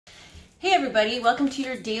Hey everybody, welcome to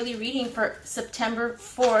your daily reading for September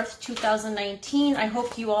 4th, 2019. I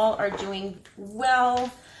hope you all are doing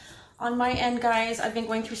well. On my end, guys, I've been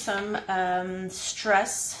going through some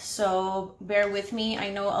stress, so bear with me.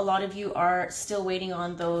 I know a lot of you are still waiting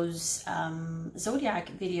on those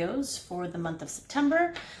zodiac videos for the month of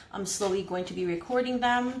September. I'm slowly going to be recording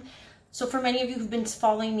them. So for many of you who've been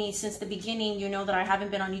following me since the beginning, you know that I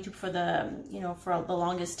haven't been on YouTube for the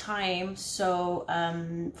longest time. So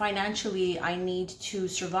financially, I need to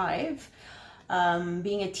survive.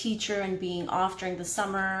 Being a teacher and being off during the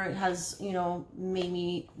summer has, made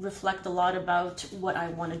me reflect a lot about what I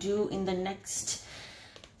want to do in the next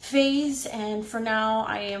phase. And for now,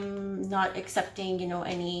 I am not accepting,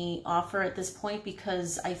 any offer at this point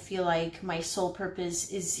because I feel like my sole purpose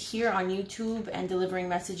is here on YouTube and delivering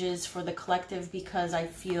messages for the collective because I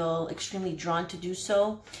feel extremely drawn to do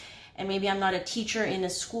so. And maybe I'm not a teacher in a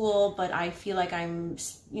school, but I feel like I'm,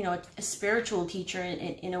 a spiritual teacher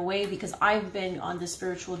in a way because I've been on this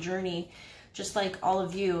spiritual journey just like all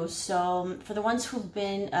of you. So for the ones who've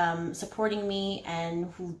been supporting me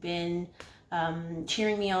and who've been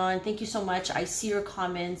cheering me on, thank you so much. I see your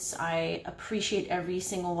comments. I appreciate every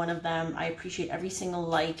single one of them. I appreciate every single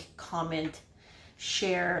like, comment,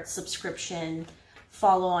 share, subscription,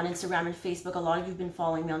 follow on Instagram and Facebook. A lot of you have been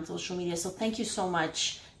following me on social media, so thank you so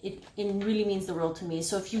much. It really means the world to me.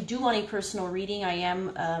 So if you do want a personal reading, I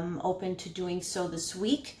am open to doing so this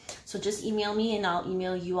week. So just email me and I'll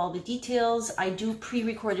email you all the details. I do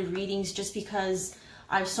pre-recorded readings just because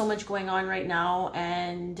I have so much going on right now,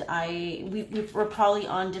 and we're probably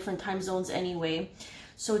on different time zones anyway.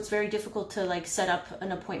 So it's very difficult to like set up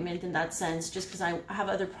an appointment in that sense, just because I have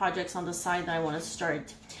other projects on the side that I want to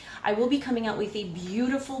start. I will be coming out with a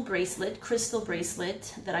beautiful bracelet, crystal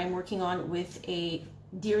bracelet, that I'm working on with a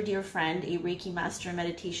dear friend, a Reiki master,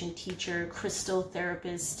 meditation teacher, crystal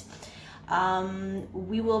therapist.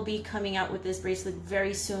 We will be coming out with this bracelet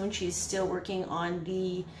very soon. She's still working on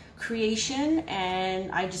the creation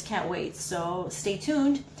and I just can't wait, so stay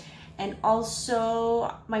tuned. And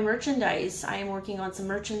also my merchandise, I am working on some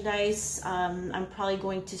merchandise. I'm probably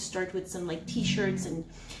going to start with some like t-shirts and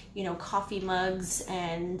coffee mugs,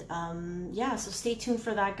 and yeah, so stay tuned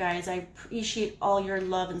for that, guys. I appreciate all your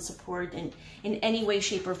love and support in any way,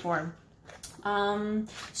 shape, or form.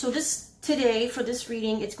 So today for this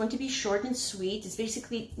reading, it's going to be short and sweet. It's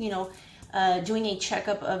basically doing a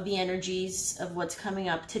checkup of the energies of what's coming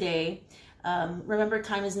up today. Remember,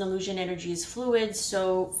 time is an illusion, energy is fluid,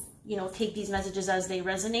 so take these messages as they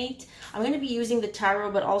resonate. I'm going to be using the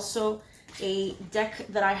tarot, but also a deck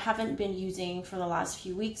that I haven't been using for the last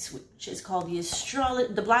few weeks, which is called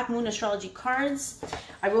the Black Moon Astrology cards.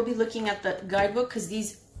 I will be looking at the guidebook because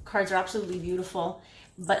these cards are absolutely beautiful,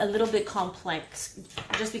 but a little bit complex.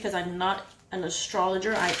 Just because I'm not an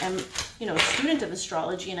astrologer, I am, a student of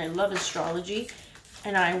astrology, and I love astrology,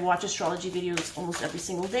 and I watch astrology videos almost every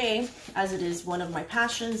single day, as it is one of my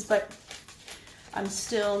passions, but I'm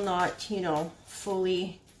still not,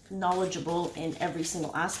 fully knowledgeable in every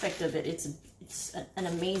single aspect of it. It's an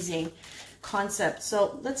amazing concept.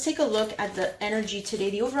 So let's take a look at the energy today,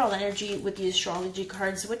 the overall energy with the astrology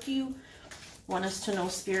cards. What do you want us to know,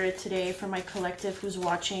 Spirit, today for my collective who's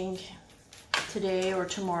watching today or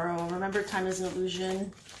tomorrow? Remember, time is an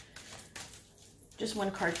illusion. Just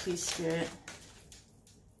one card, please, Spirit.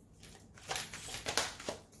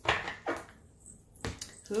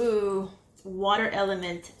 Ooh, water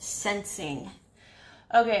element, sensing.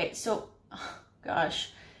 Okay, so,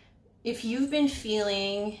 gosh, if you've been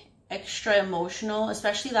feeling extra emotional,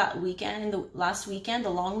 especially that weekend, the last weekend, the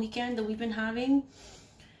long weekend that we've been having,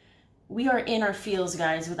 we are in our feels,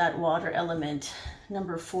 guys, with that water element.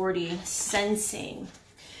 Number 40, sensing.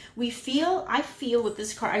 I feel with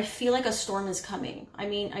this card, I feel like a storm is coming. I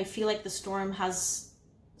mean, I feel like the storm has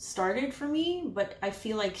started for me, but I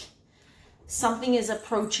feel like something is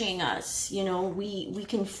approaching us. We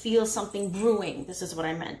can feel something brewing. This is what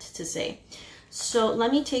I meant to say. So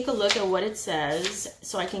let me take a look at what it says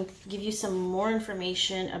so I can give you some more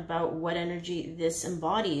information about what energy this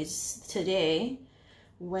embodies today,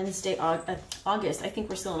 Wednesday, August. I think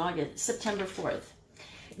we're still in August, September 4th.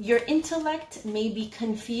 Your intellect may be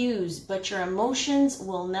confused, but your emotions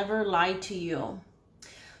will never lie to you.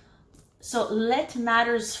 So let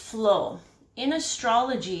matters flow. In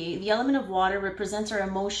astrology, the element of water represents our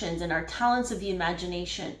emotions and our talents of the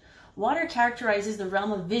imagination. Water characterizes the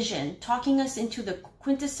realm of vision, talking us into the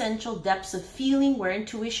quintessential depths of feeling where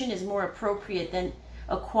intuition is more appropriate than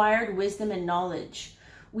acquired wisdom and knowledge.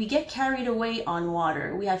 We get carried away on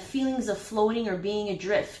water. We have feelings of floating or being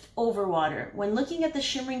adrift over water. When looking at the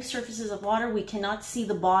shimmering surfaces of water, we cannot see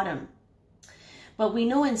the bottom. but we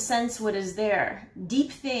know and sense what is there.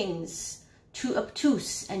 Deep things, too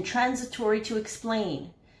obtuse and transitory to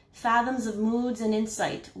explain. Fathoms of moods and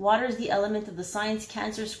insight. Water is the element of the signs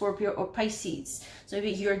Cancer, Scorpio, or Pisces. So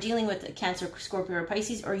if you're dealing with a Cancer, Scorpio, or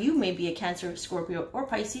Pisces, or you may be a Cancer, Scorpio, or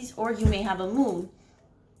Pisces, or you may have a moon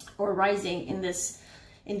or rising in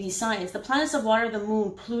these signs. The planets of water, the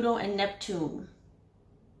moon, Pluto, and Neptune.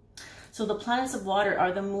 So the planets of water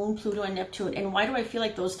are the moon, Pluto, and Neptune. And why do I feel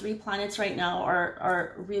like those three planets right now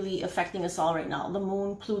are really affecting us all right now? The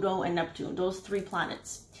moon, Pluto, and Neptune, those three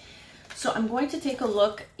planets. So I'm going to take a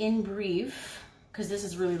look in brief, because this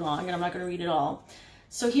is really long and I'm not going to read it all.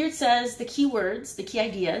 So here it says the key words, the key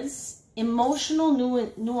ideas: emotional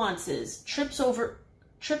nuances, trips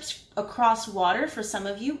across water. For some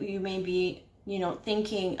of you, you may be,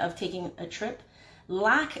 thinking of taking a trip.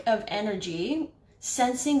 Lack of energy,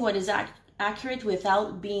 sensing what is accurate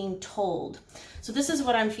without being told. So this is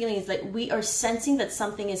what I'm feeling, is like we are sensing that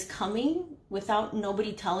something is coming without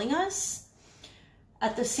nobody telling us.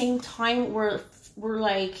 At the same time, we're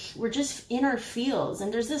just in our fields,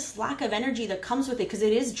 and there's this lack of energy that comes with it, because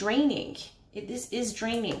it is draining. This is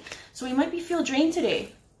draining. So we might feel drained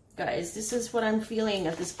today, guys. This is what I'm feeling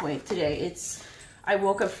at this point today. I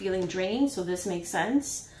woke up feeling drained, so this makes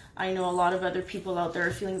sense. I know a lot of other people out there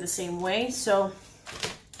are feeling the same way. So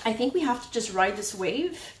I think we have to just ride this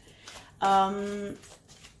wave.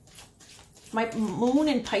 My moon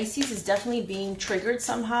in Pisces is definitely being triggered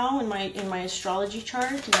somehow in my astrology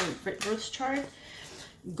chart, in my birth chart.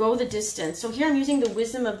 Go the distance. So here I'm using the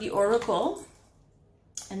wisdom of the oracle.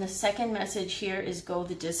 And the second message here is go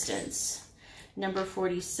the distance. Number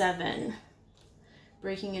 47.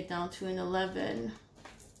 Breaking it down to an 11.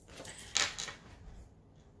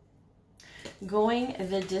 Going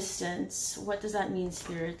the distance. What does that mean,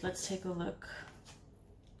 Spirit? Let's take a look.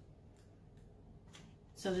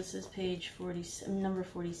 So this is page 40, number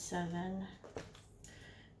 47.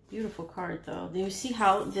 Beautiful card, though. Do you see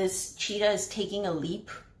how this cheetah is taking a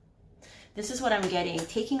leap? This is what I'm getting.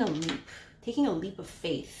 Taking a leap of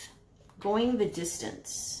faith. Going the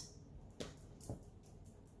distance.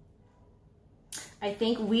 I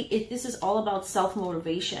think this is all about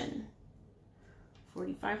self-motivation.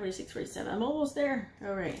 45, 46, 47. I'm almost there.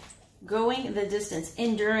 All right. Going the distance.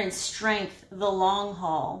 Endurance, strength, the long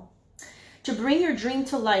haul. To bring your dream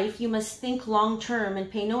to life, you must think long-term and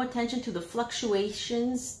pay no attention to the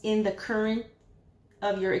fluctuations in the current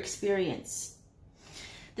of your experience.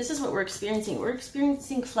 This is what we're experiencing. We're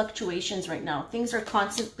experiencing fluctuations right now. Things are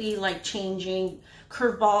constantly changing.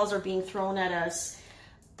 Curveballs are being thrown at us.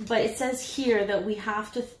 But it says here that we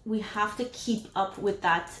have to keep up with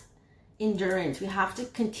that endurance. We have to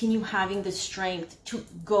continue having the strength to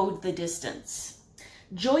go the distance.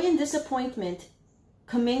 Joy and disappointment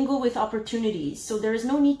commingle with opportunities, so there is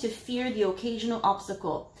no need to fear the occasional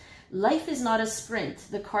obstacle. Life is not a sprint.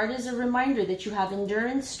 The card is a reminder that you have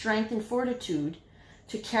endurance, strength, and fortitude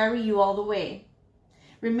to carry you all the way.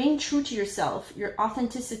 Remain true to yourself. Your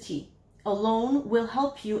authenticity alone will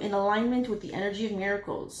help you in alignment with the energy of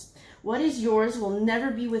miracles. What is yours will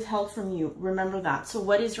never be withheld from you. Remember that. So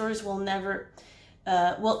what is yours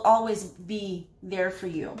will always be there for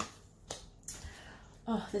you.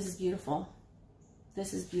 Oh, this is beautiful.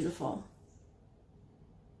 This is beautiful.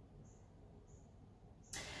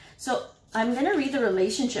 So I'm going to read the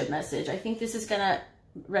relationship message. I think this is going to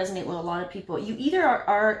resonate with a lot of people. You either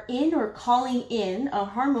are in or calling in a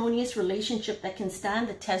harmonious relationship that can stand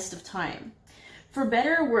the test of time. For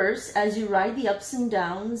better or worse, as you ride the ups and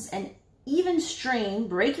downs and even strain,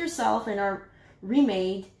 break yourself and are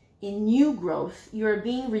remade in new growth, you are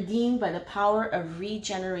being redeemed by the power of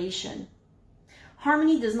regeneration.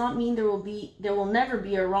 Harmony does not mean there will never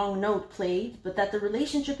be a wrong note played, but that the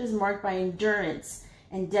relationship is marked by endurance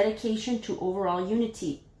and dedication to overall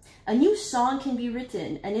unity. A new song can be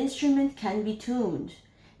written, an instrument can be tuned,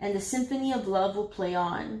 and the symphony of love will play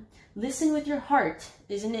on. Listen with your heart.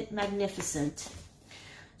 Isn't it magnificent?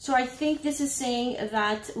 So I think this is saying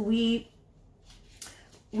that we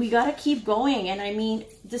got to keep going. And I mean,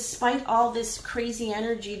 despite all this crazy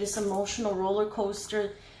energy, this emotional roller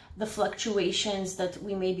coaster, the fluctuations that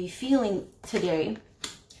we may be feeling today,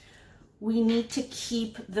 we need to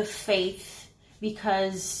keep the faith,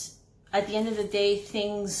 because at the end of the day,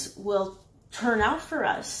 things will turn out for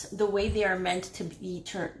us the way they are meant to be.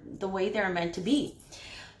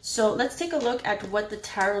 So let's take a look at what the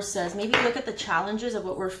tarot says. Maybe look at the challenges of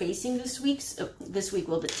what we're facing this week.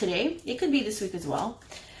 Today. It could be this week as well.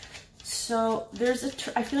 So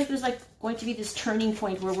I feel like there's going to be this turning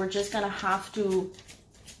point where we're just going to have to,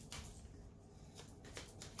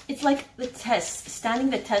 it's like the test, standing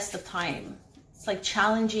the test of time. It's like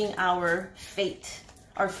challenging our faith,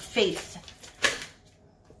 our faith.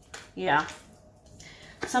 Yeah.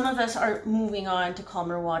 Some of us are moving on to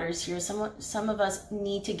calmer waters here. Some of us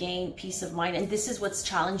need to gain peace of mind. And this is what's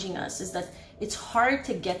challenging us, is that it's hard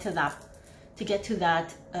to get to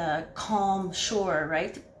that, calm shore,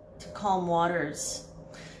 right? To calm waters.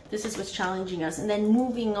 This is what's challenging us. And then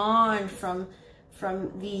moving on from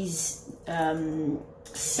these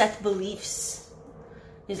set beliefs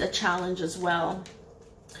is a challenge as well.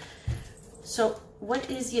 So what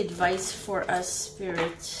is the advice for us,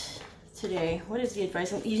 Spirit, today? What is the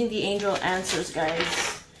advice? I'm using the angel answers,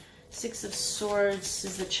 guys. Six of Swords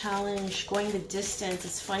is the challenge. Going the distance.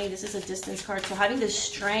 It's funny, this is a distance card. So having the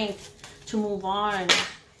strength to move on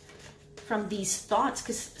from these thoughts,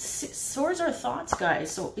 because swords are thoughts, guys.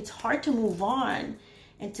 So it's hard to move on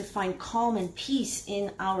and to find calm and peace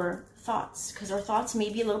in our thoughts, because our thoughts may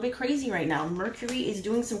be a little bit crazy right now. Mercury is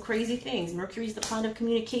doing some crazy things. Mercury is the planet of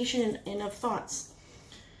communication and of thoughts.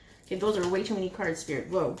 Okay, those are way too many cards, Spirit.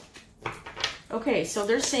 Whoa. Okay, so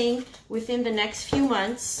they're saying within the next few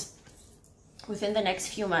months,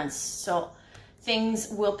 so things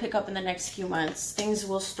will pick up in the next few months. Things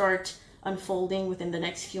will start unfolding within the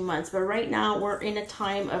next few months. But right now we're in a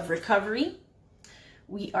time of recovery.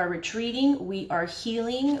 We are retreating, we are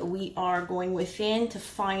healing, we are going within to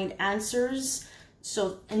find answers.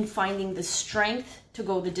 So, and finding the strength to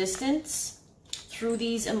go the distance through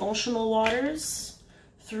these emotional waters,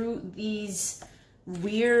 through these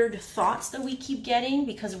weird thoughts that we keep getting,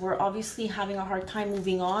 because we're obviously having a hard time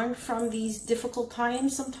moving on from these difficult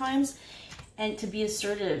times sometimes. And to be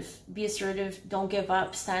assertive, don't give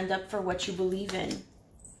up, stand up for what you believe in.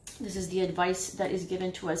 This is the advice that is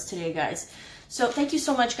given to us today, guys. So thank you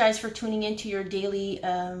so much, guys, for tuning into your daily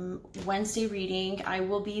Wednesday reading. I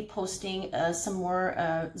will be posting some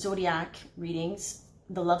more zodiac readings,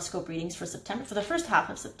 the love scope readings for September, for the first half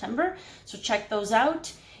of September. So check those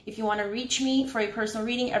out. If you want to reach me for a personal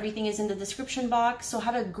reading, everything is in the description box. So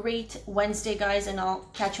have a great Wednesday, guys, and I'll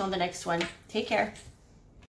catch you on the next one. Take care.